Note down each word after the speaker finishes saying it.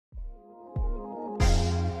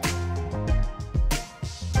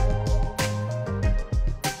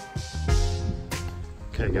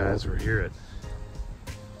Okay guys, we're here at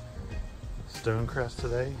Stonecrest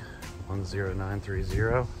today,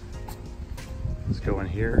 10930. Let's go in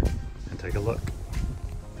here and take a look.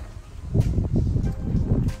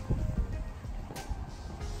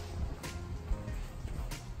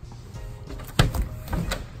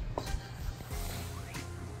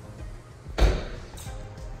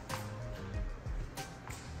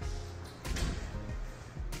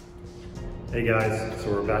 Hey guys,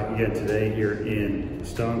 so we're back again today here in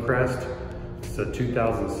Stonecrest. It's a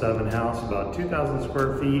 2007 house, about 2,000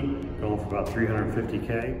 square feet, going for about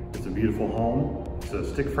 $350K. It's a beautiful home. It's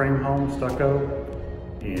a stick frame home, stucco,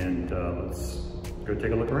 and let's go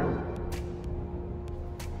take a look around.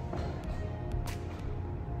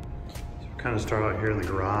 So we kind of start out here in the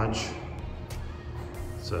garage.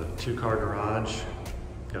 It's a 2-car garage.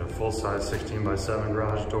 Got a full-size 16x7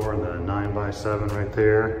 garage door and then a 9x7 right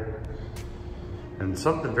there. And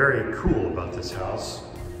something very cool about this house,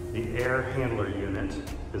 the air handler unit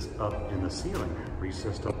is up in the ceiling,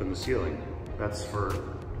 recessed up in the ceiling. That's for,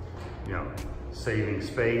 you know, saving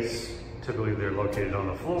space. Typically they're located on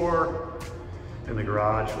the floor, in the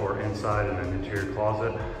garage, or inside in an interior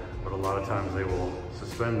closet. But a lot of times they will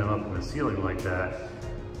suspend them up in the ceiling like that,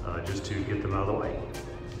 just to get them out of the way.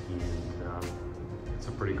 And it's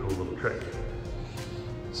a pretty cool little trick.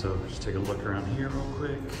 So just take a look around here real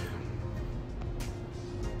quick.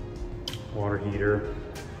 Water heater,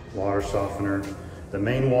 water softener. The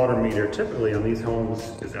main water meter typically on these homes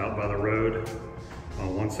is out by the road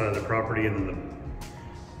on one side of the property, and then the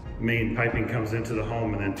main piping comes into the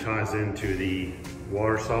home and then ties into the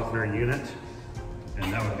water softener unit.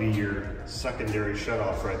 And that would be your secondary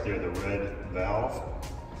shutoff right there, the red valve. All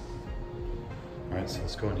right, so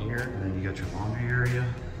let's go in here, and then you got your laundry area,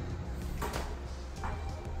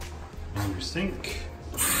 laundry sink.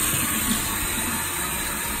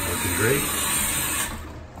 Looking great.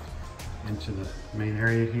 Into the main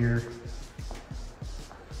area here.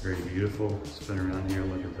 Very beautiful. Spin around here,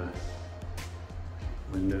 look at that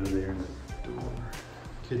window there, the door.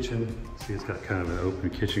 Kitchen. See, it's got kind of an open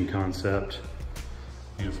kitchen concept.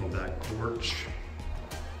 Beautiful back porch.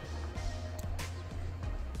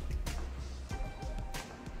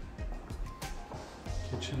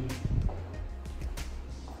 Kitchen.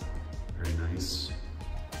 Very nice.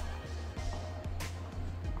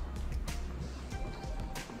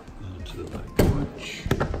 To the back porch.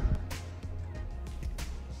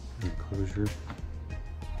 Enclosure.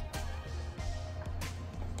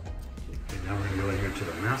 Okay, now we're gonna go in here to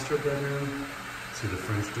the master bedroom. See the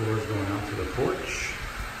French doors going out to the porch.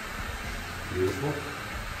 Beautiful.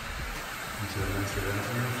 Into the master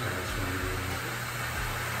bathroom. So I just want to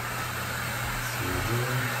see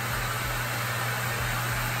here.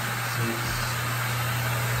 Sinks.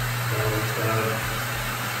 Shower tub.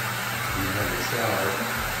 And you have the shower.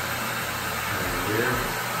 Here. And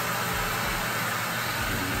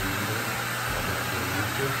back to the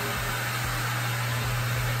master.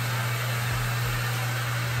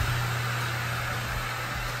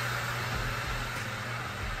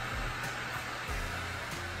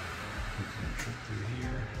 Trip through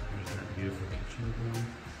here. There's that beautiful kitchen room.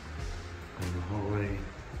 In the hallway,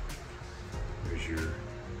 there's your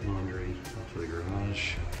laundry up to the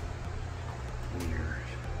garage. And your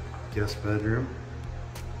guest bedroom.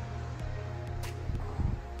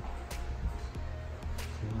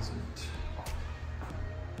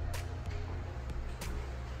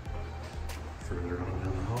 Further on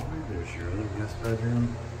down the hallway, there's your other guest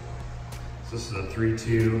bedroom. So this is a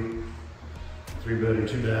 3-2, 3-bedroom,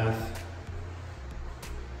 2-bath.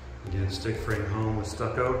 Again, stick frame home with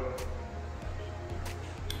stucco.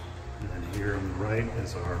 And then here on the right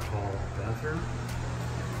is our hall bathroom.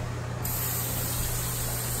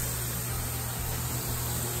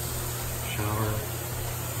 Shower,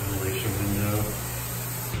 ventilation window,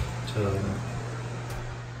 tub.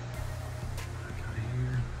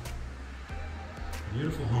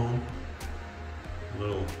 Beautiful home.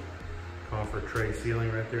 Little coffer tray ceiling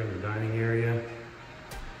right there in the dining area.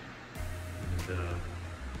 And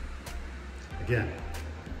again,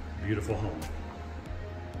 beautiful home.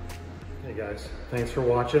 Hey guys, thanks for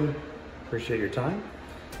watching. Appreciate your time.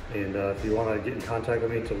 And if you want to get in contact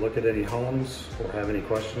with me to look at any homes or have any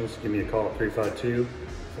questions, give me a call at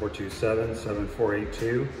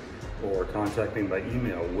 352-427-7482 or contact me by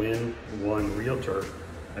email,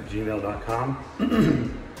 Wynn-REALTOR@gmail.com.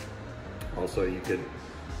 Also, you could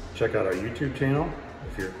check out our YouTube channel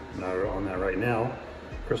if you're not on that right now,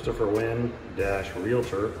 Christopher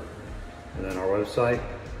Wynn-Realtor, and then our website,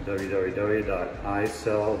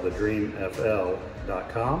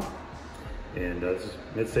 www.isellthedreamfl.com. And this is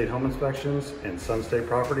Mid-State Home Inspections and Sun State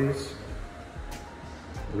Properties.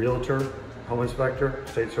 Realtor, home inspector,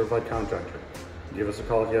 state certified contractor. Give us a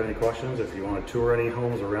call if you have any questions. If you want to tour any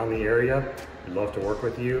homes around the area, we'd love to work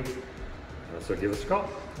with you. So give us a call.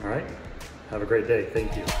 All right. Have a great day.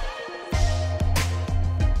 Thank you.